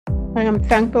I am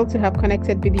thankful to have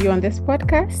connected with you on this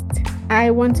podcast. I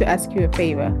want to ask you a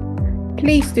favor.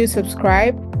 Please do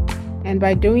subscribe, and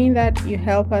by doing that, you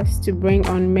help us to bring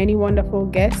on many wonderful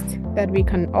guests that we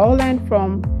can all learn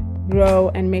from,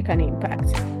 grow, and make an impact.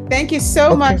 Thank you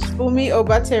so much, Okay. Bumi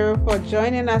Obatero, for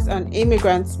joining us on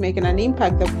Immigrants Making an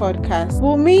Impact, the podcast.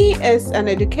 Bumi is an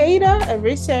educator, a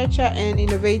researcher, and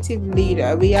innovative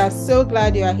leader. We are so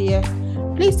glad you are here.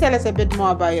 Please tell us a bit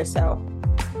more about yourself.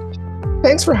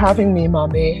 Thanks for having me,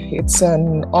 Mommy. It's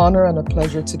an honor and a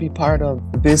pleasure to be part of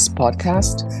this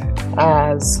podcast.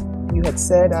 As you had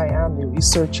said, I am a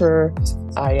researcher.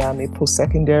 I am a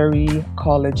post-secondary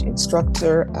college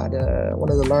instructor at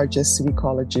one of the largest city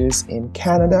colleges in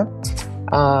Canada.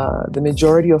 The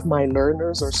majority of my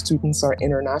learners or students are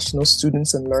international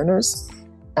students and learners.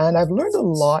 And I've learned a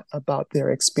lot about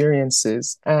their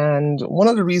experiences. And one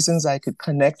of the reasons I could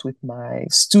connect with my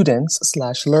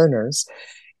students/learners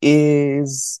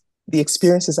is the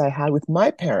experiences I had with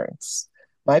my parents.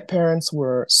 My parents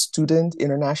were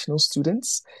international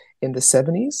students in the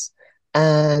 70s.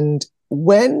 And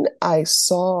when I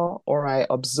saw or I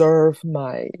observed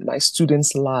my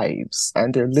students' lives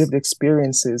and their lived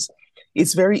experiences,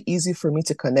 it's very easy for me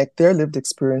to connect their lived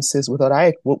experiences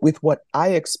with what I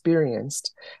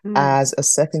experienced as a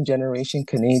second generation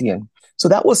Canadian. So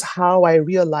that was how I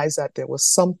realized that there was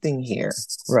something here,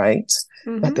 right?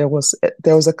 That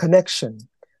there was a connection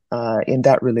in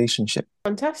that relationship.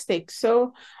 Fantastic.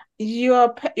 So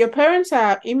your parents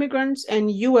are immigrants and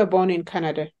you were born in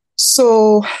Canada.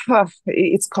 So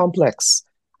it's complex.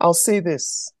 I'll say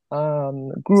this.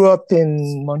 Grew up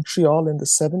in Montreal in the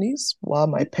 70s while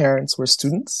my parents were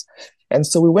students. And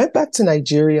so we went back to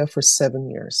Nigeria for 7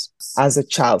 years as a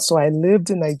child. So I lived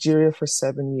in Nigeria for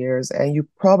 7 years, and you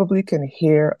probably can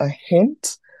hear a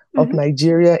hint of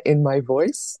Nigeria in my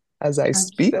voice as I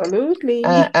speak. Absolutely.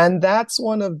 And that's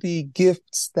one of the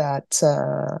gifts that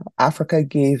Africa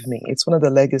gave me. It's one of the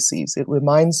legacies. It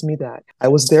reminds me that I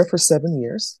was there for 7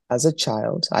 years as a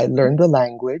child. I learned the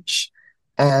language,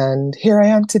 and here I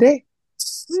am today.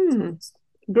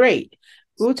 Great.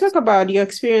 We'll talk about your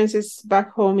experiences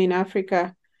back home in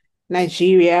Africa,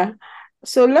 Nigeria.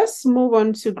 So let's move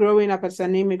on to growing up as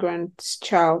an immigrant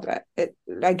child,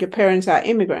 like your parents are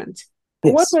immigrants.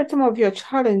 Yes. What were some of your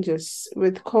challenges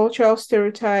with cultural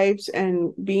stereotypes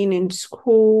and being in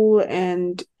school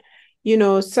and,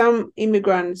 some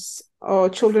immigrants or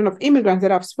children of immigrants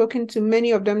that I've spoken to,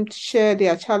 many of them share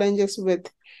their challenges with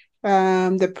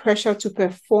the pressure to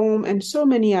perform and so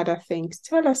many other things.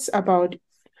 Tell us about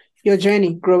your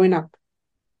journey growing up.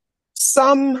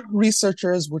 Some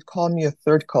researchers would call me a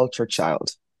third culture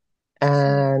child.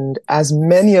 And as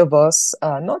many of us,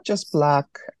 not just Black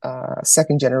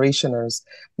second generationers,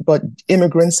 but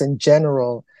immigrants in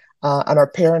general, and our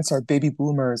parents are baby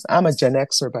boomers. I'm a Gen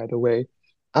Xer, by the way.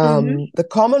 The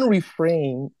common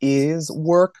refrain is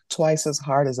work twice as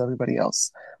hard as everybody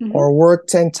else, or work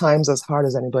 10 times as hard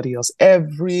as anybody else.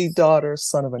 Every daughter,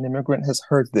 son of an immigrant has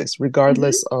heard this,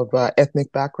 regardless of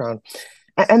ethnic background.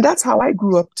 And that's how I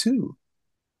grew up too.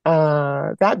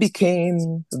 That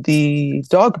became the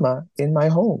dogma in my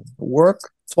home. Work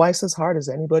twice as hard as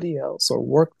anybody else, or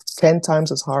work 10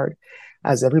 times as hard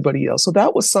as everybody else. So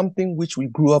that was something which we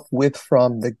grew up with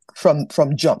from the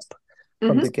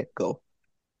get-go.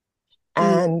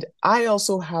 And I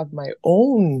also have my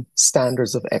own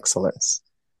standards of excellence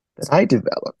that I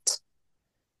developed.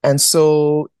 And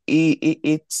so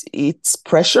it's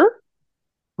pressure.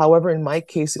 However, in my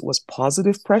case, it was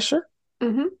positive pressure.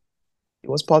 It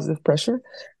was positive pressure.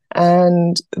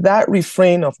 And that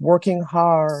refrain of working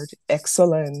hard,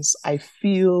 excellence, I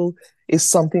feel is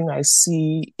something I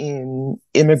see in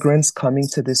immigrants coming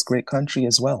to this great country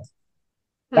as well.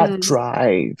 That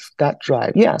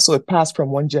drive. Yeah, so it passed from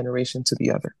one generation to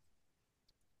the other.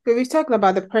 So we talked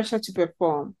about the pressure to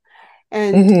perform.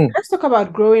 And let's talk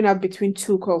about growing up between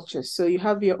two cultures. So you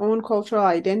have your own cultural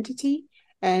identity.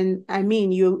 And I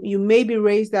mean, you may be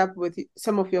raised up with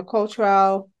some of your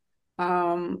cultural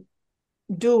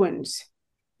doings.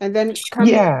 And then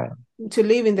coming to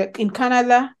live in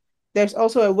Canada, there's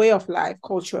also a way of life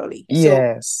culturally.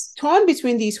 Yes. So torn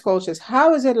between these cultures,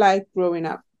 how is it like growing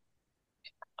up?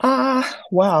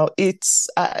 Wow. It's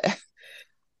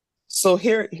so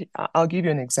here, I'll give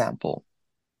you an example.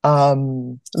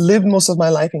 Lived most of my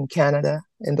life in Canada,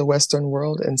 in the Western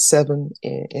world, and 7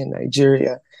 in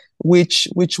Nigeria, which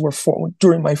were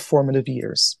during my formative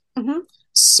years.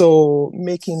 So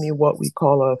making me what we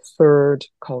call a third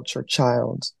culture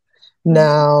child.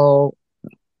 Now,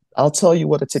 I'll tell you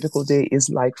what a typical day is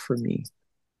like for me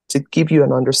to give you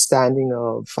an understanding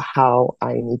of how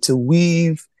I need to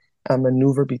weave and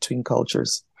maneuver between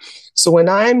cultures. So when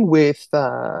I'm with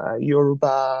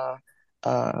Yoruba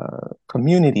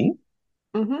community,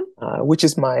 Mm-hmm. which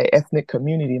is my ethnic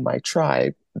community, my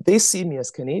tribe, they see me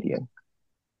as Canadian,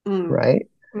 Mm. right?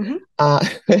 Mm-hmm. Uh,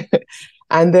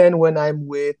 and then when I'm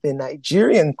with the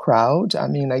Nigerian crowd, I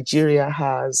mean, Nigeria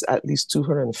has at least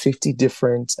 250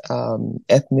 different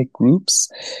ethnic groups.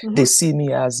 They Mm-hmm. see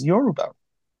me as Yoruba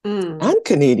Mm. and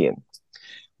Canadian.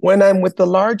 When I'm with the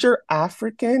larger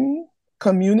African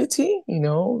community,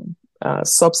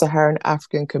 sub-Saharan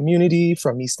African community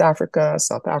from East Africa,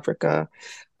 South Africa,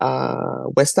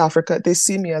 West Africa, they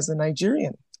see me as a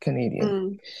Nigerian Canadian.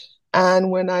 Mm.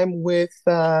 And when I'm with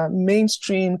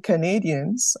mainstream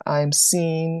Canadians, I'm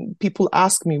seeing people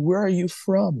ask me, where are you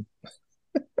from?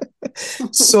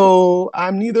 So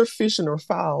I'm neither fish nor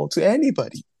fowl to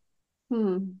anybody.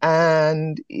 Mm.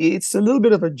 And it's a little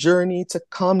bit of a journey to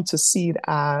come to see it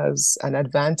as an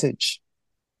advantage.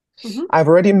 Mm-hmm. I've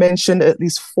already mentioned at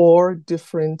least four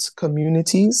different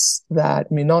communities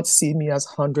that may not see me as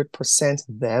 100%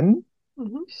 them.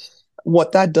 Mm-hmm.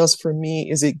 What that does for me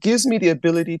is it gives me the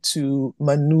ability to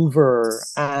maneuver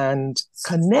and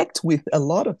connect with a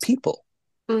lot of people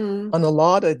Mm. on a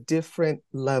lot of different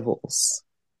levels.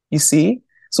 You see?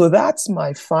 So that's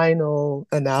my final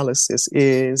analysis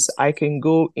is I can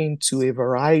go into a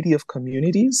variety of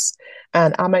communities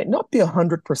and I might not be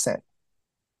 100%.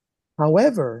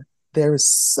 However, there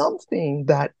is something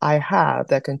that I have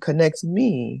that can connect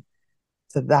me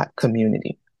to that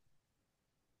community.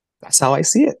 That's how I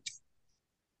see it.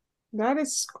 That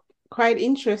is quite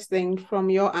interesting from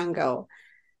your angle.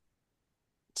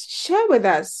 Share with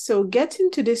us. So, getting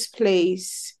to this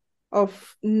place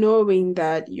of knowing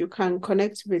that you can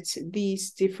connect with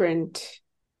these different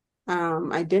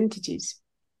identities,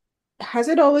 has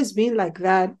it always been like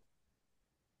that?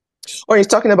 Or are you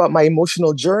talking about my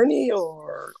emotional journey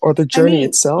or the I journey mean,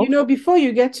 itself? before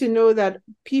you get to know that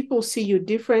people see you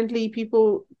differently,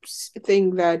 people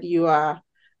think that you are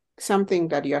something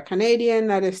that you're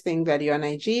Canadian, others think that you're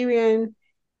Nigerian.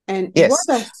 And what Yes.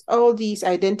 does all these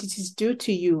identities do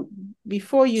to you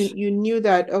before you knew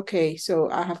that, okay, so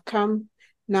I have come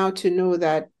now to know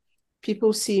that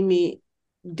people see me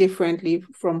differently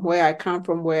from where I come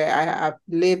from, where I have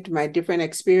lived my different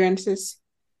experiences.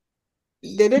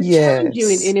 Did it challenge you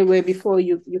in Yes. any way before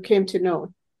you came to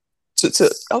know?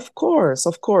 Of course,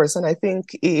 of course. And I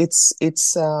think it's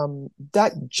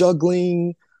that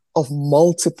juggling of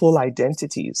multiple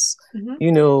identities.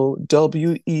 Mm-hmm.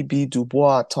 W.E.B. Du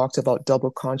Bois talked about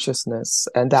double consciousness,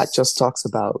 and that just talks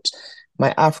about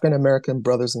my African American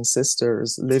brothers and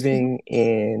sisters Mm-hmm. living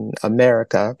in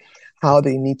America, how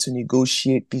they need to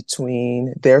negotiate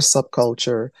between their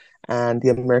subculture and the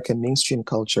American mainstream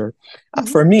culture. Mm-hmm.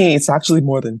 For me, it's actually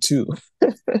more than two.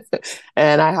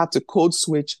 And I have to code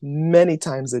switch many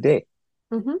times a day.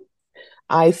 Mm-hmm.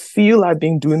 I feel I've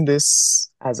been doing this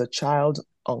as a child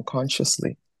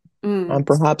unconsciously, and Mm.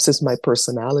 perhaps it's my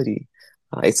personality.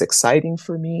 It's exciting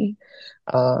for me,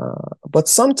 but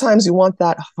sometimes you want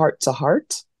that heart to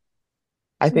heart.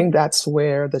 I think that's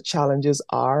where the challenges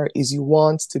are, is you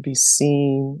want to be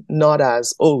seen not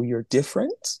as, oh, you're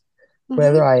different, Mm-hmm.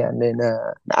 whether I am in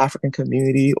an African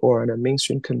community or in a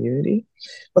mainstream community.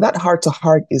 But that heart to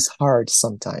heart is hard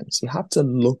sometimes. You have to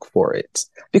look for it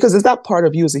because there's that part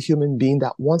of you as a human being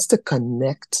that wants to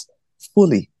connect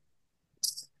fully.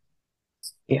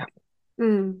 Yeah.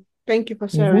 Mm. Thank you for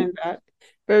Mm-hmm. sharing that.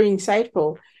 Very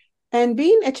insightful. And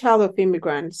being a child of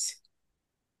immigrants,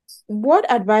 what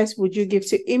advice would you give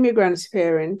to immigrants'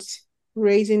 parents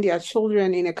raising their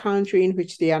children in a country in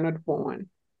which they are not born?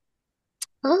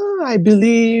 I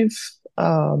believe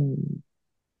um,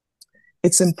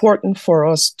 it's important for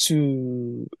us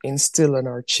to instill in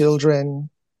our children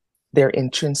their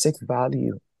intrinsic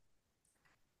value,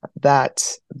 that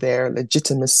their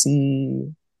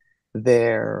legitimacy,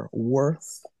 their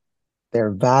worth, their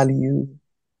value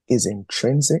is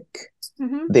intrinsic.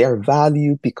 Mm-hmm. They are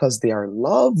valued because they are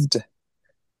loved.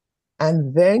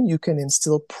 And then you can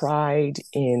instill pride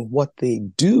in what they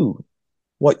do.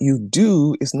 What you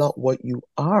do is not what you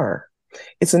are.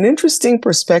 It's an interesting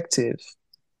perspective.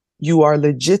 You are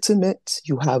legitimate,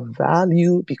 you have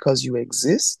value because you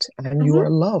exist and you Mm-hmm. are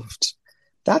loved.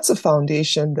 That's a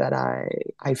foundation that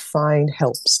I find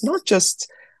helps not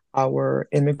just our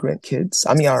immigrant kids,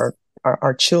 I mean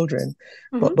our children,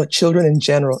 Mm-hmm. but children in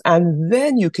general. And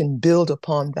then you can build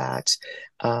upon that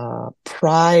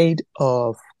pride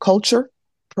of culture,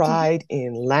 Mm-hmm. pride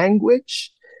in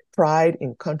language, pride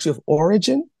in country of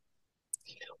origin.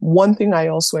 One thing I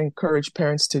also encourage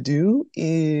parents to do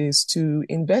is to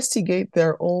investigate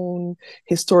their own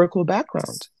historical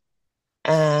background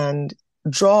and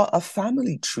draw a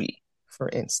family tree for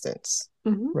instance,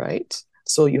 Mm-hmm. right?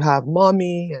 So you have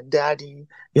mommy and daddy,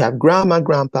 you have grandma,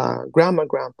 grandpa,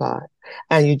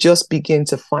 and you just begin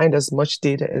to find as much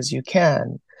data as you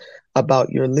can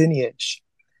about your lineage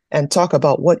and talk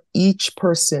about what each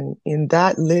person in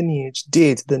that lineage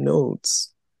did, the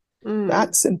nodes. Mm.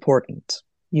 That's important.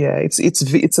 Yeah,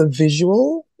 it's a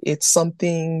visual. It's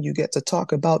something you get to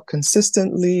talk about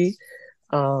consistently.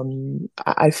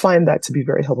 I find that to be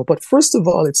very helpful. But first of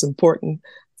all, it's important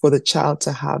for the child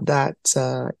to have that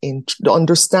in the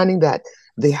understanding that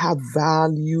they have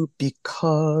value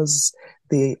because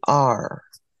they are.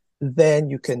 Then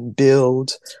you can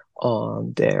build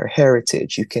on their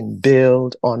heritage. You can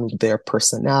build on their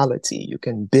personality. You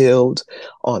can build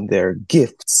on their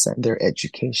gifts and their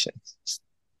education.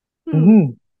 Hmm.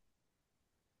 Mhm.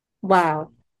 Wow.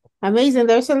 Amazing.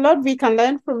 There's a lot we can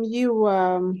learn from you.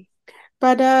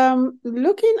 But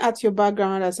looking at your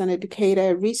background as an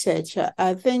educator, researcher,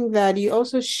 I think that you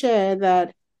also share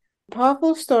that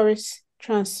powerful stories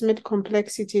transmit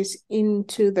complexities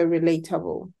into the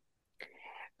relatable.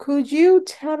 Could you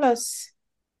tell us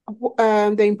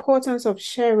the importance of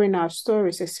sharing our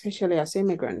stories, especially as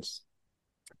immigrants?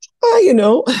 You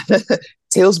know,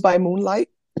 Tales by Moonlight,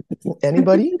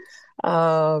 anybody?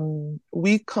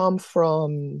 We come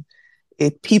from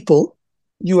a people,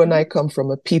 you and I come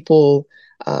from a people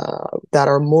that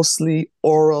are mostly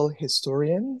oral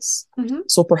historians. Mm-hmm.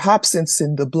 So perhaps it's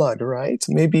in the blood, right?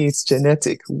 Maybe it's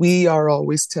genetic. We are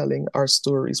always telling our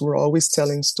stories. We're always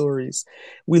telling stories.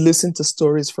 We listen to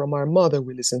stories from our mother.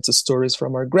 We listen to stories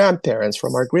from our grandparents,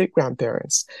 from our great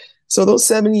grandparents. So those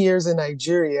 7 years in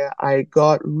Nigeria, I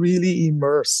got really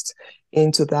immersed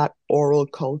into that oral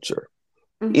culture.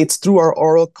 Mm-hmm. It's through our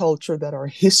oral culture that our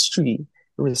history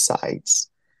resides.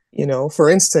 You know, for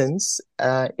instance,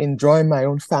 in drawing my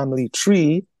own family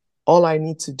tree, all I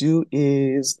need to do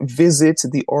is visit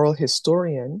the oral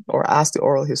historian or ask the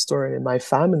oral historian in my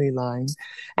family line,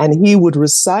 and he would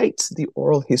recite the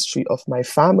oral history of my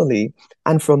family.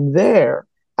 And from there,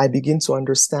 I begin to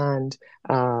understand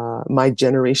my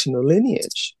generational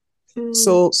lineage. Mm.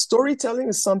 So, storytelling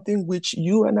is something which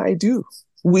you and I do.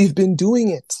 We've been doing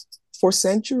it for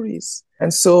centuries.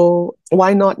 And so,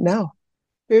 why not now?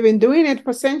 We've been doing it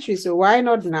for centuries, so why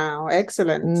not now?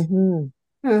 Excellent.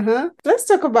 Mm-hmm. Uh-huh. Let's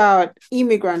talk about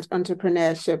immigrant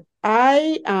entrepreneurship.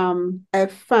 I am a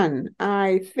fan.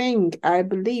 I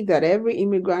believe that every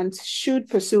immigrant should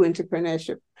pursue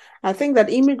entrepreneurship. I think that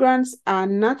immigrants are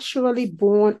naturally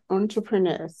born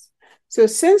entrepreneurs. So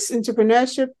since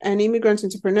entrepreneurship and immigrant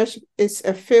entrepreneurship is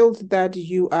a field that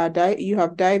you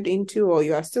have dived into or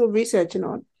you are still researching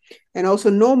on and also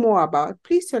know more about,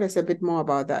 please tell us a bit more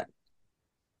about that.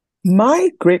 My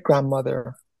great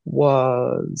grandmother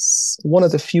was one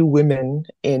of the few women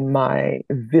in my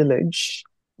village,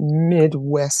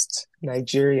 Midwest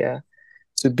Nigeria,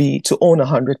 to own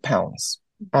 100 pounds.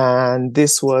 And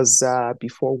this was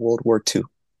before World War II.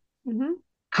 Mm-hmm.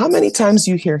 How many times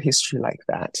you hear history like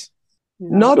that?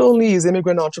 Not Not only is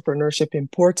immigrant entrepreneurship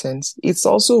important, it's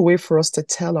also a way for us to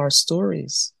tell our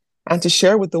stories and to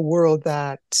share with the world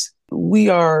that we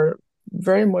are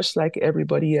very much like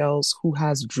everybody else who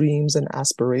has dreams and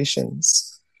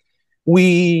aspirations.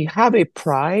 We have a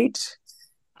pride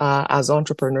as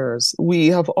entrepreneurs. We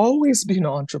have always been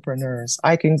entrepreneurs.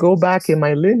 I can go back in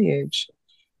my lineage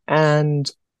and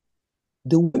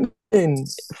the women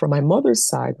from my mother's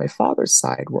side, my father's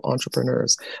side were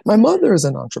entrepreneurs. My mother is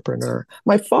an entrepreneur.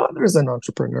 My father is an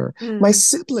entrepreneur. My mm,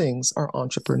 siblings are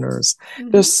entrepreneurs.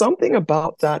 mm-hmm, There's something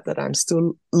about that I'm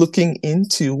still looking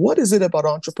into. What is it about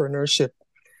entrepreneurship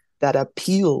that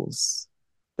appeals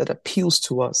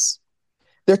to us?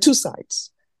 There are two sides.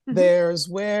 mm-hmm, There's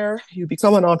where you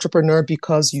become an entrepreneur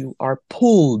because you are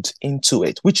pulled into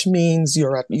it, which means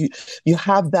you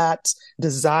have that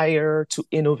desire to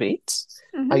innovate.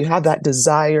 mm-hmm, You have that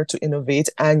desire to innovate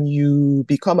and you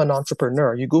become an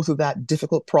entrepreneur. You go through that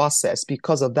difficult process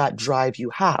because of that drive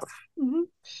you have. mm-hmm,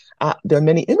 There are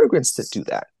many immigrants that do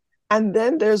that. And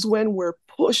then there's when we're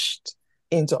pushed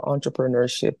into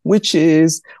entrepreneurship, which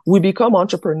is we become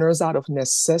entrepreneurs out of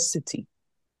necessity,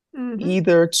 mm-hmm,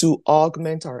 either to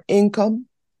augment our income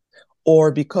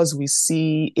or because we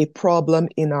see a problem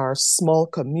in our small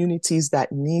communities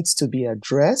that needs to be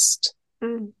addressed.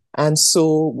 mm, And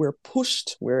so we're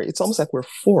pushed where it's almost like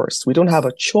we're forced. We don't have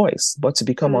a choice but to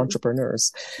become mm,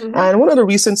 entrepreneurs. mm-hmm, And one of the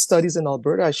recent studies in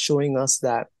Alberta is showing us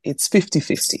that it's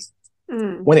 50-50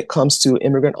 mm, when it comes to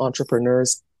immigrant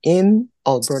entrepreneurs in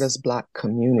Alberta's Black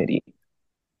community.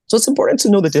 So it's important to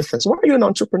know the difference. Why are you an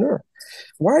entrepreneur?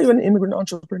 Why are you an immigrant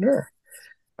entrepreneur?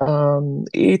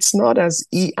 It's not as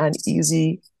an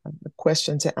easy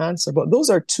question to answer, but those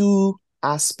are two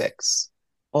aspects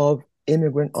of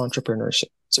immigrant entrepreneurship.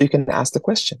 So you can ask the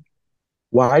question,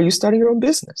 why are you starting your own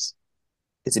business?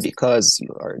 Is it because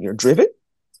you're driven?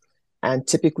 And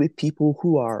typically people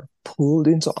who are pulled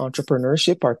into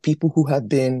entrepreneurship are people who have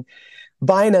been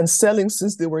buying and selling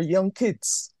since they were young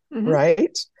kids, Mm-hmm.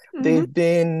 right? Mm-hmm. They've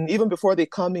been, even before they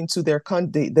come into their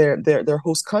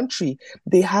host country,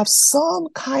 they have some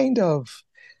kind of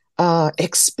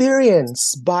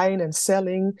experience buying and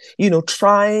selling,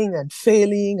 trying and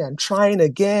failing and trying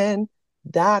again.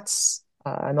 That's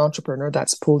an entrepreneur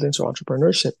that's pulled into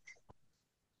entrepreneurship.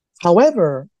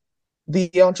 However, the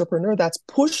entrepreneur that's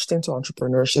pushed into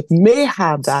entrepreneurship may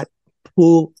have that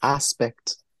pull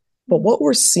aspect. But what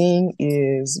we're seeing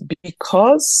is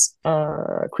because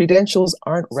credentials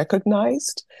aren't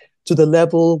recognized to the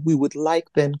level we would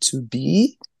like them to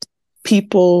be,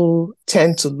 people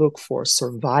tend to look for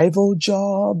survival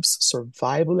jobs,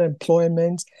 survival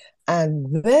employment,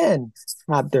 and then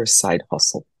have their side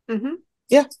hustle. Mm-hmm.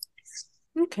 Yeah.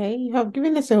 Okay, you have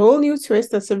given us a whole new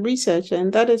twist as a researcher,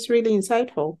 and that is really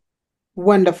insightful.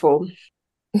 Wonderful.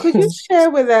 Could you share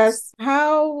with us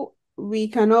how we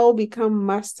can all become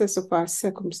masters of our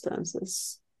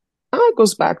circumstances? It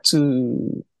goes back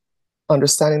to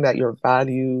understanding that your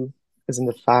value is in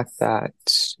the fact that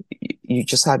you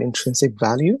just have intrinsic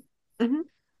value Mm-hmm.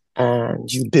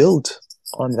 and you build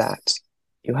on that.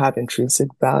 You have intrinsic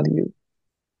value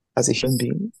as a human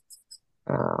being.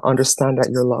 Understand that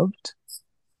you're loved.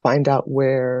 Find out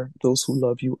where those who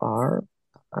love you are.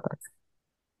 Uh,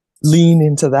 Lean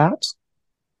into that.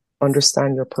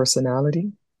 Understand your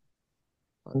personality.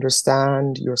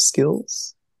 Understand your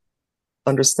skills.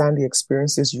 Understand the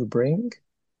experiences you bring.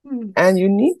 Mm. And you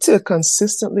need to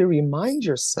consistently remind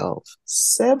yourself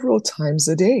several times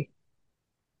a day.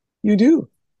 You do.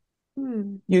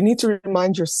 Mm. You need to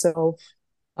remind yourself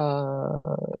uh,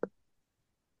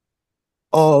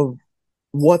 of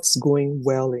what's going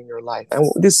well in your life.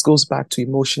 And this goes back to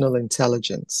emotional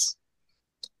intelligence,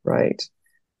 right?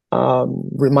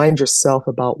 Remind yourself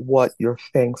about what you're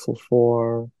thankful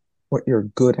for, what you're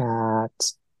good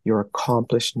at, your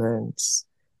accomplishments,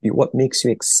 what makes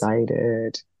you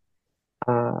excited.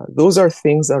 Those are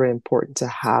things that are important to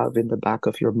have in the back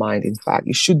of your mind. In fact,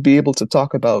 you should be able to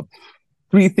talk about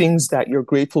three things that you're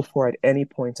grateful for at any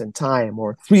point in time,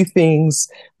 or three things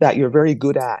that you're very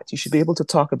good at. You should be able to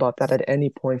talk about that at any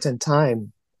point in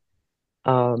time.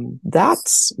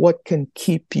 That's what can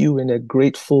keep you in a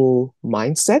grateful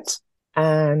mindset.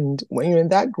 And when you're in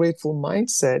that grateful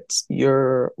mindset,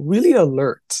 you're really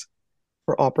alert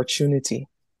for opportunity.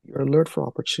 You're alert for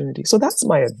opportunity. So that's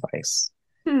my advice.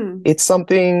 Hmm. It's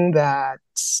something that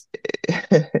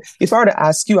if I were to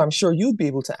ask you, I'm sure you'd be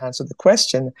able to answer the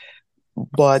question.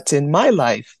 But in my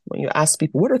life, when you ask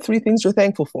people, what are three things you're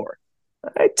thankful for?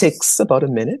 It takes about a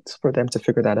minute for them to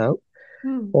figure that out.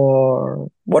 Hmm. Or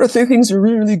what are three things you're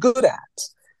really, really good at?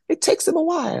 It takes them a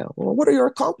while. Or what are your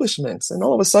accomplishments? And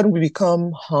all of a sudden we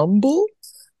become humble,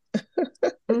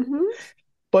 Mm-hmm.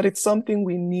 but it's something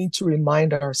we need to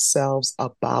remind ourselves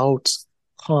about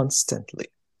constantly.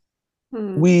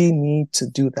 Hmm. We need to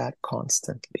do that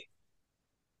constantly.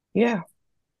 Yeah.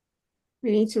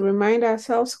 We need to remind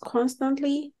ourselves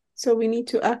constantly. So we need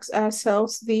to ask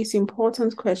ourselves these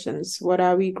important questions. What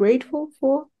are we grateful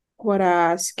for? What are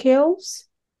our skills?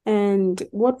 And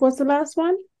what was the last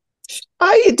one?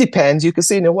 It depends. You could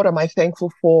say, what am I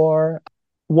thankful for?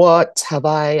 What have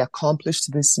I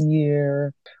accomplished this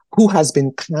year? Who has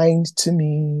been kind to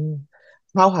me?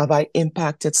 How have I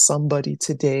impacted somebody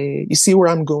today? You see where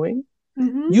I'm going?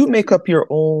 Mm-hmm. You make up your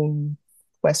own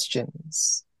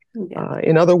questions. Yeah.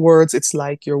 In other words, it's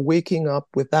like you're waking up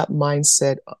with that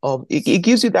mindset of it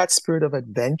gives you that spirit of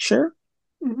adventure.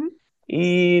 Mm-hmm.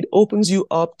 It opens you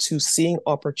up to seeing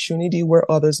opportunity where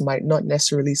others might not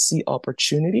necessarily see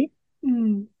opportunity.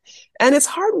 Mm. And it's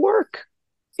hard work.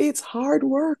 It's hard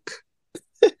work.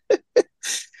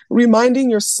 Reminding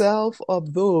yourself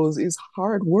of those is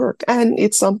hard work. And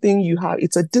it's something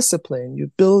it's a discipline.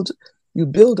 You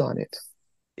build on it.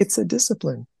 It's a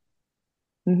discipline.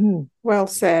 Mm-hmm. Well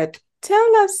said.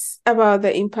 Tell us about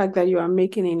the impact that you are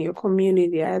making in your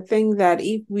community. I think that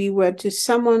if we were to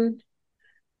summon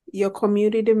your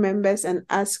community members and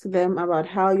ask them about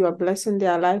how you are blessing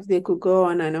their life, they could go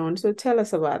on and on. So tell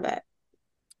us about that.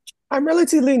 I'm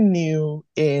relatively new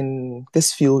in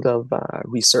this field of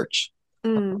research.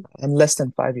 Mm. I'm less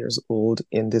than 5 years old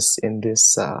in this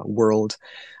world.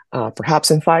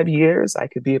 Perhaps in 5 years, I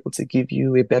could be able to give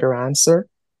you a better answer.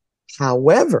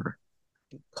 However,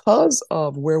 because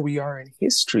of where we are in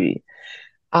history,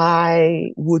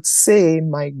 I would say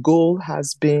my goal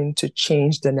has been to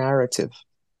change the narrative.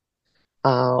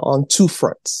 on two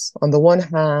fronts. On the one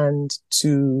hand,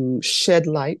 to shed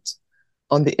light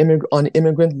on on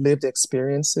immigrant lived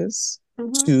experiences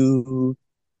to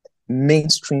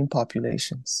mainstream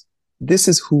populations. This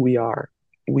is who we are.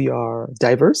 We are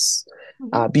diverse,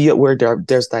 be it where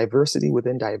there's diversity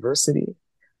within diversity.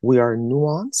 We are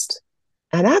nuanced.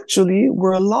 And actually,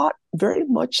 we're very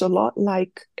much a lot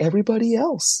like everybody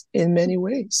else in many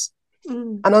ways.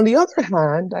 And on the other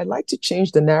hand, I like to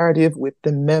change the narrative with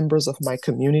the members of my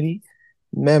community,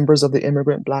 members of the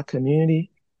immigrant Black community,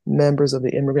 members of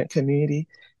the immigrant community,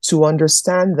 to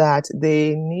understand that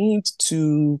they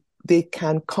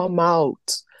can come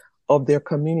out of their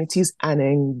communities and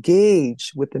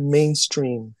engage with the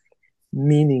mainstream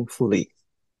meaningfully.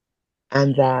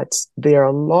 And that they are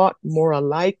a lot more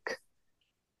alike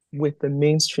with the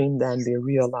mainstream than they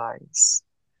realize.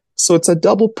 So it's a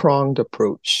double-pronged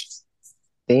approach.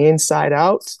 The inside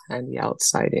out and the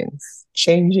outside in,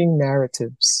 changing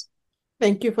narratives.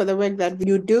 Thank you for the work that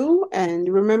you do. And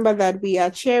remember that we are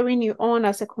cheering you on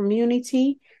as a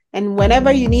community. And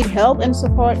whenever you need help and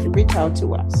support, reach out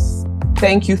to us.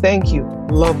 Thank you. Thank you.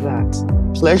 Love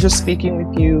that. Pleasure speaking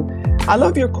with you. I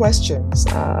love your questions.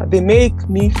 They make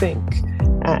me think.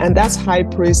 And that's high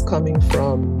praise coming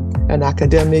from an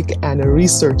academic and a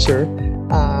researcher.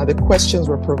 The questions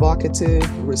were provocative,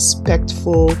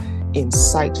 respectful,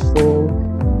 insightful,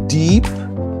 deep.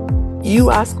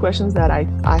 You ask questions that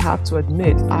I have to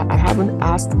admit I haven't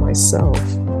asked myself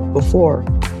before.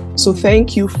 So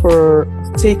thank you for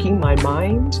taking my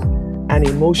mind and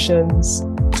emotions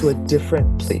to a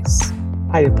different place.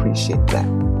 I appreciate that.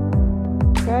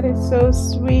 That is so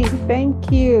sweet.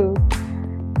 Thank you.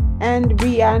 And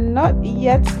we are not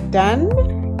yet done.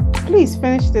 Please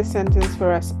finish this sentence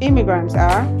for us. Immigrants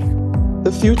are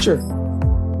the future.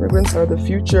 Immigrants are the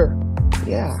future.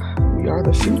 Yeah, we are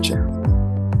the future.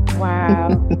 Wow.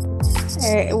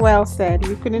 Well said.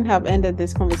 We couldn't have ended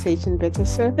this conversation better.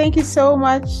 So thank you so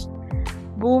much,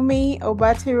 Bumi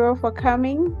Obatiro, for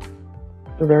coming.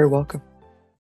 You're very welcome.